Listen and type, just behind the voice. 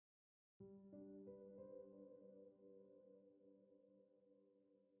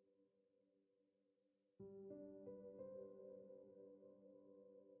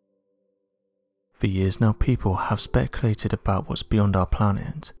For years now, people have speculated about what's beyond our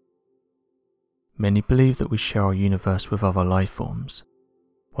planet. Many believe that we share our universe with other life forms,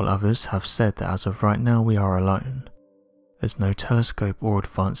 while others have said that as of right now we are alone, as no telescope or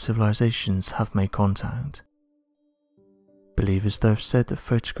advanced civilizations have made contact. Believers though have said that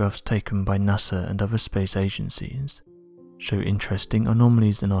photographs taken by NASA and other space agencies show interesting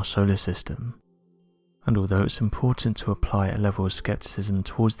anomalies in our solar system, and although it's important to apply a level of skepticism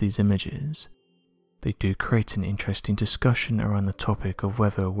towards these images, they do create an interesting discussion around the topic of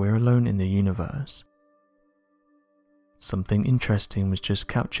whether we're alone in the universe. Something interesting was just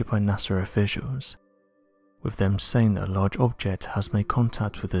captured by NASA officials, with them saying that a large object has made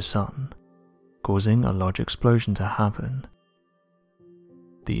contact with the Sun, causing a large explosion to happen.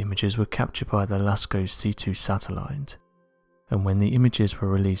 The images were captured by the LASCO C2 satellite, and when the images were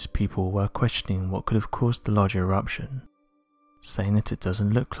released, people were questioning what could have caused the large eruption, saying that it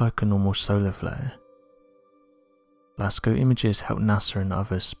doesn't look like a normal solar flare. LASCO images help NASA and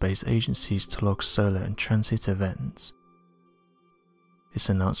other space agencies to log solar and transit events. It's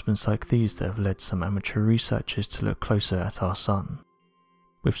announcements like these that have led some amateur researchers to look closer at our Sun,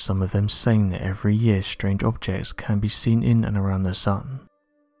 with some of them saying that every year strange objects can be seen in and around the Sun.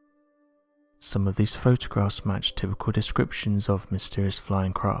 Some of these photographs match typical descriptions of mysterious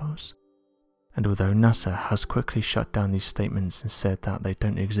flying crafts, and although NASA has quickly shut down these statements and said that they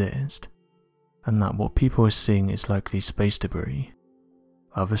don't exist, and that what people are seeing is likely space debris,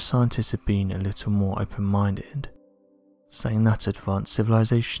 other scientists have been a little more open-minded, saying that advanced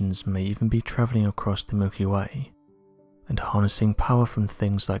civilizations may even be travelling across the Milky Way and harnessing power from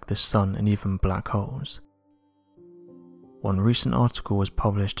things like the Sun and even black holes. One recent article was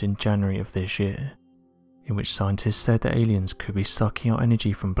published in January of this year, in which scientists said that aliens could be sucking out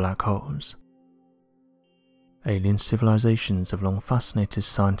energy from black holes. Alien civilizations have long fascinated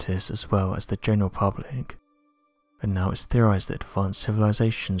scientists as well as the general public, and now it's theorized that advanced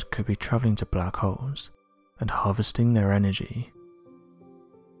civilizations could be traveling to black holes and harvesting their energy.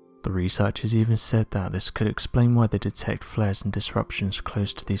 The researchers even said that this could explain why they detect flares and disruptions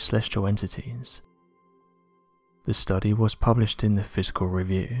close to these celestial entities. The study was published in the Physical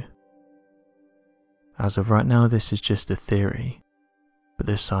Review. As of right now, this is just a theory, but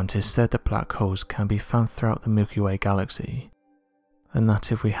the scientists said that black holes can be found throughout the Milky Way galaxy, and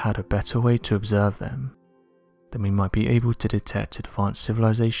that if we had a better way to observe them, then we might be able to detect advanced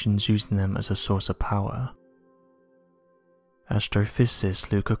civilizations using them as a source of power.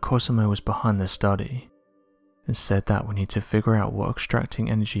 Astrophysicist Luca Cosimo was behind the study, and said that we need to figure out what extracting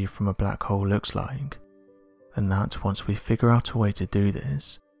energy from a black hole looks like, and that once we figure out a way to do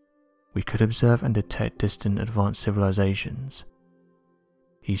this, we could observe and detect distant advanced civilizations.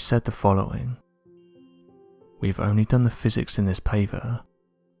 He said the following: "We've only done the physics in this paper,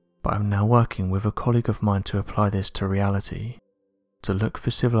 but I'm now working with a colleague of mine to apply this to reality, to look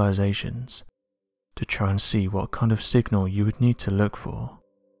for civilizations, to try and see what kind of signal you would need to look for."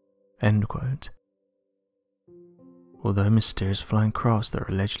 End quote. Although mysterious flying crafts that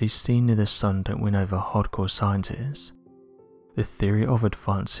are allegedly seen near the Sun don't win over hardcore scientists, the theory of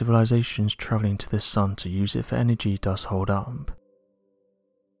advanced civilizations travelling to the Sun to use it for energy does hold up.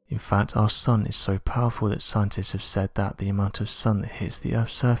 In fact, our Sun is so powerful that scientists have said that the amount of sun that hits the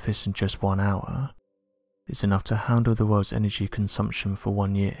Earth's surface in just 1 hour is enough to handle the world's energy consumption for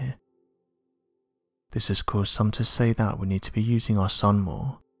 1 year. This has caused some to say that we need to be using our Sun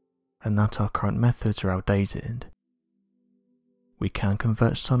more, and that our current methods are outdated. We can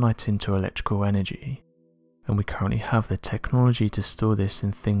convert sunlight into electrical energy, and we currently have the technology to store this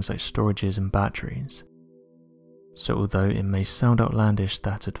in things like storages and batteries. So although it may sound outlandish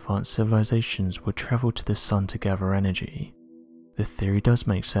that advanced civilizations would travel to the Sun to gather energy, the theory does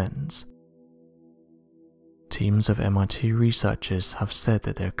make sense. Teams of MIT researchers have said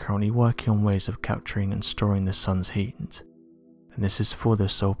that they are currently working on ways of capturing and storing the Sun's heat, and this is for the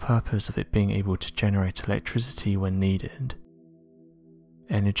sole purpose of it being able to generate electricity when needed.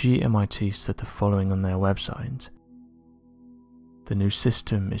 Energy MIT said the following on their website: "The new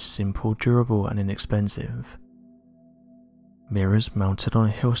system is simple, durable and inexpensive. Mirrors mounted on a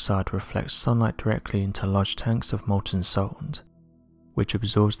hillside reflect sunlight directly into large tanks of molten salt, which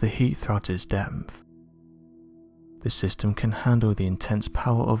absorbs the heat throughout its depth. The system can handle the intense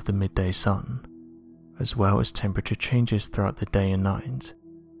power of the midday sun, as well as temperature changes throughout the day and night,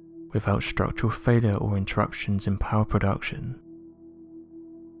 without structural failure or interruptions in power production.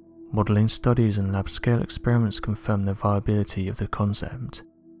 Modelling studies and lab-scale experiments confirm the viability of the concept,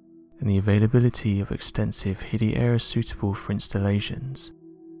 and the availability of extensive hilly areas suitable for installations."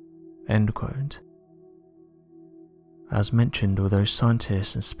 End quote. As mentioned, although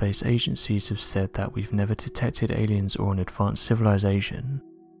scientists and space agencies have said that we've never detected aliens or an advanced civilization,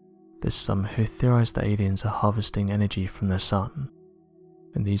 there's some who theorize that aliens are harvesting energy from the sun,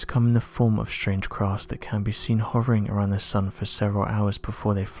 and these come in the form of strange crafts that can be seen hovering around the sun for several hours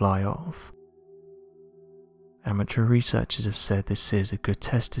before they fly off. Amateur researchers have said this is a good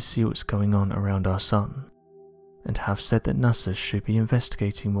test to see what's going on around our sun, and have said that NASA should be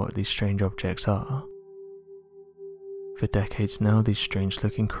investigating what these strange objects are. For decades now, these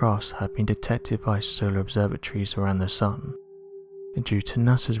strange-looking crafts have been detected by solar observatories around the sun, and due to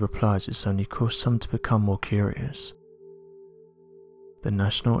NASA's replies, it's only caused some to become more curious. The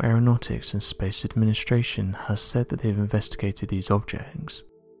National Aeronautics and Space Administration has said that they've investigated these objects,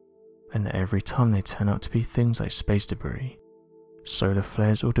 and that every time they turn out to be things like space debris, solar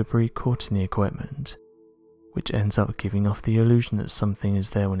flares or debris caught in the equipment, which ends up giving off the illusion that something is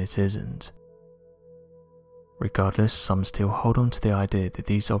there when it isn't. Regardless, some still hold on to the idea that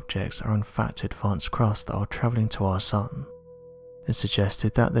these objects are in fact advanced crafts that are travelling to our sun, and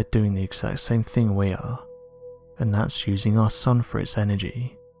suggested that they're doing the exact same thing we are, and that's using our sun for its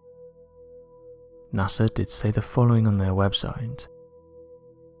energy. NASA did say the following on their website: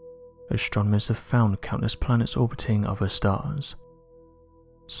 astronomers have found countless planets orbiting other stars.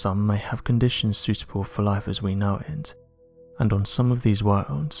 Some may have conditions suitable for life as we know it, and on some of these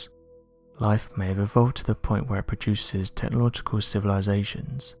worlds, life may have evolved to the point where it produces technological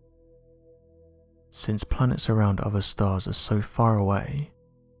civilizations. Since planets around other stars are so far away,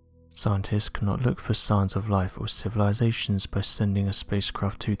 scientists cannot look for signs of life or civilizations by sending a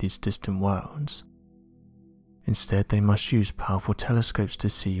spacecraft to these distant worlds. Instead, they must use powerful telescopes to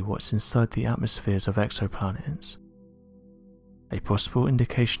see what's inside the atmospheres of exoplanets. A possible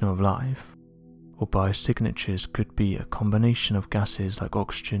indication of life, or biosignatures, could be a combination of gases like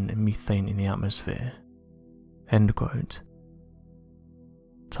oxygen and methane in the atmosphere." End quote.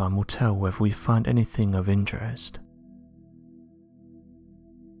 Time will tell whether we find anything of interest.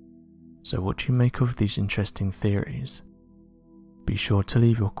 So what do you make of these interesting theories? Be sure to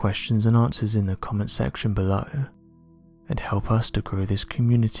leave your questions and answers in the comment section below, and help us to grow this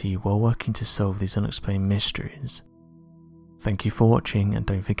community while working to solve these unexplained mysteries. Thank you for watching, and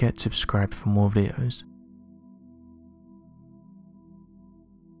don't forget to subscribe for more videos.